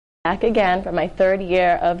Back again for my third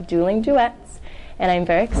year of Dueling Duets, and I'm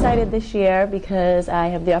very excited this year because I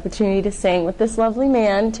have the opportunity to sing with this lovely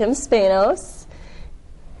man, Tim Spanos.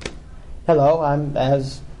 Hello, I'm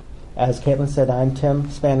as Katelyn said, I'm Tim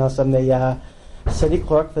Spanos. I'm the city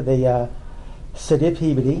clerk for the city of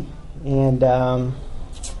Peabody, and I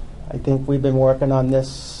think we've been working on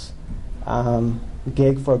this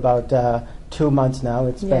gig for about 2 months now.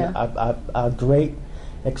 It's been a great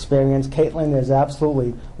experience. Katelyn is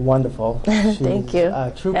absolutely wonderful. She's Thank you.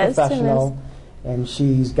 A true professional, and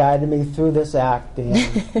she's guided me through this act, and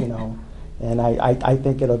and I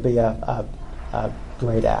think it'll be a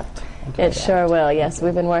great act. It sure will. Yes,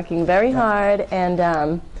 we've been working very hard, and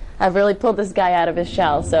I've really pulled this guy out of his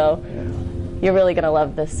shell. So you're really going to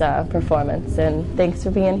love this performance. And thanks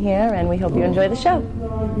for being here, and we hope you enjoy the show.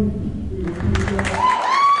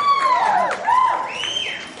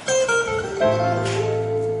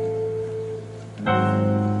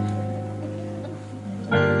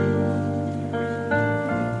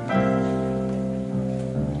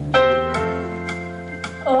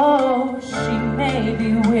 Oh, she may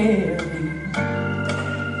be weary,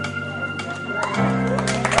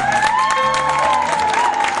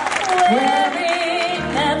 wearing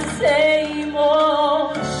that same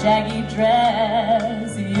old shaggy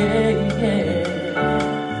dress, yeah.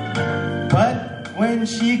 But when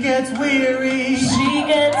she gets weary,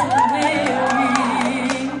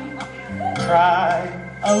 try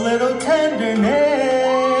a little tenderness.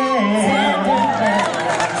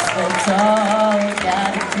 That's all you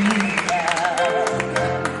gotta do now.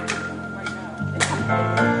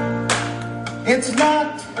 It's not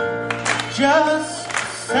just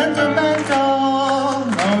sentimental.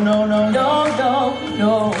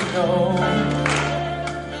 No.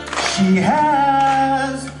 She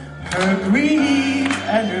has her grief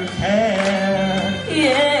and her care.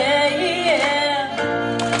 Yeah.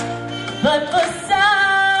 But for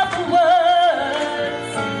some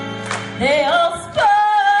words, they all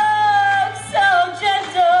spoke so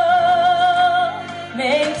gentle,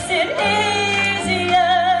 makes it easier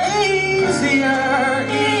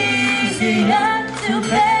to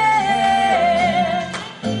bear.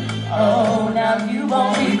 Oh, now you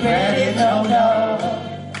won't regret it, no.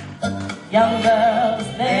 Young girls,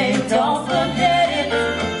 they don't forget it.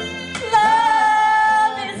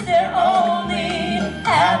 Love is their only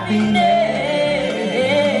happiness.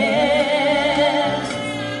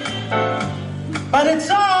 But it's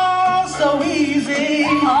all so easy.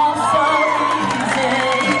 All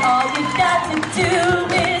you got to do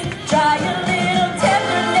is try a little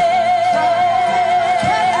tenderness.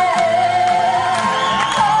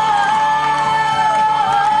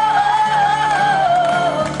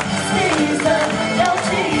 Squeeze her, don't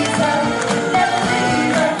tease her, never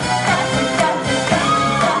leave her. Got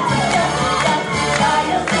to try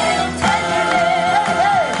a little tenderness.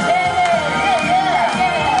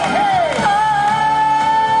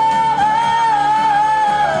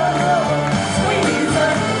 Squeeze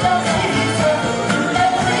her, don't tease her,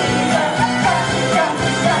 never leave her. Got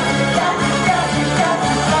to try a little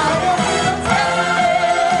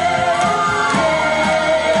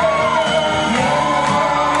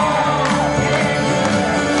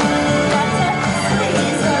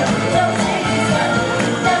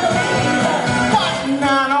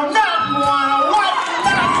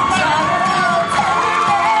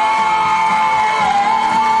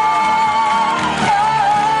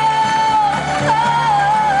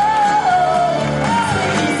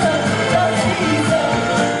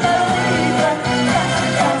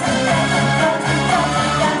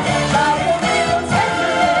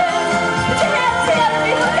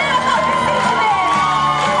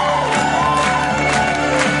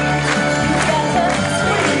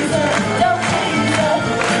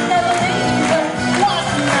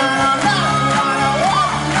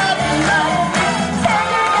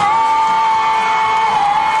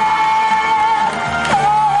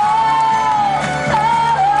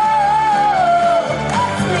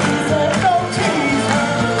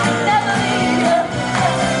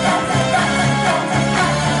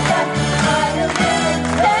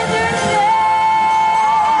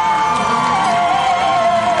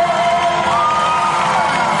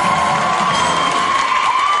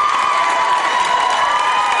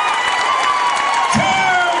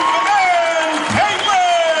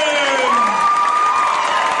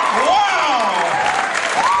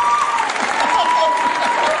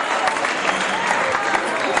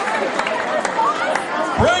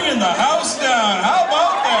Bringing the house down. How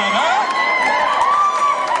about that, huh?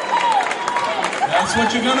 That's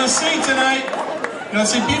what you're going to see tonight. You're going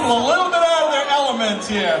to see people a little bit out of their element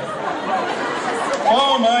here.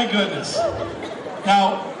 Oh, my goodness.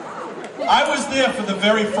 Now, I was there for the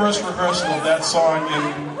very first rehearsal of that song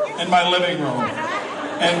in my living room.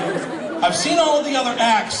 And I've seen all of the other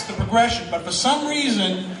acts, the progression, but for some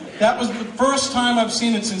reason, that was the first time I've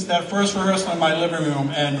seen it since that first rehearsal in my living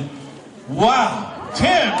room. And wow,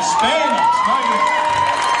 Tim Spanos, my goodness.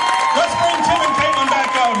 Let's bring Tim and Ketelyn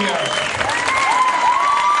back out here.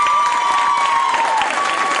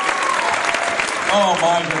 Oh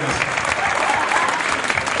my goodness.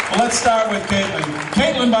 Well, let's start with Ketelyn.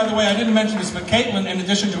 Ketelyn, by the way, I didn't mention this, but Ketelyn, in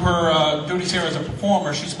addition to her duties here as a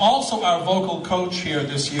performer, she's also our vocal coach here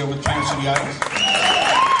this year with Tanner City Idols.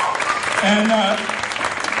 And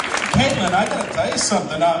Ketelyn, I gotta tell you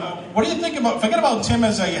something. What do you think about, forget about Tim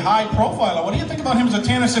as a high profiler, what do you think about him as a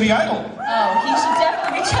Tanner City Idol? Oh, he should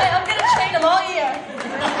definitely be trained. I'm gonna train him all year.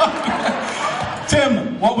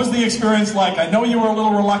 Tim, what was the experience like? I know you were a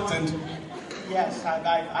little reluctant. Yes,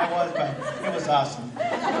 I was, but it was awesome.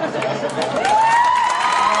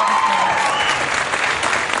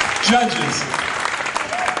 Judges.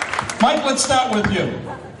 Mike, let's start with you.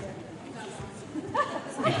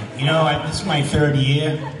 You know, this is my third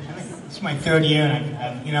year. This is my third year,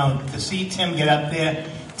 and you know, to see Tim get up there,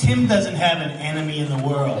 Tim doesn't have an enemy in the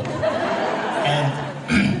world. And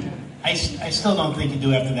I still don't think you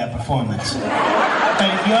do after that performance.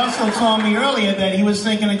 But he also told me earlier that he was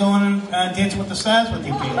thinking of going and Dancing with the Stars with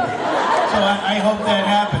you people. So I hope that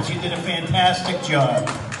happens. You did a fantastic job.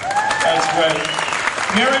 That's great.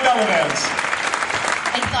 Mary Bellavance.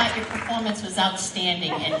 I thought your performance was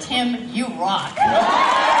outstanding, and Tim, you rock.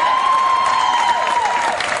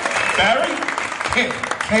 Barry?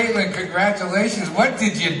 Ketelyn, congratulations. What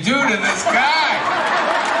did you do to this guy?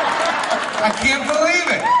 I can't believe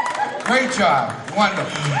it. Great job.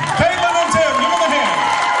 Wonderful. Ketelyn and Tim, give them a hand.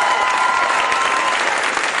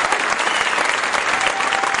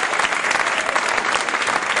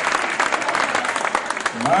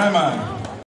 My.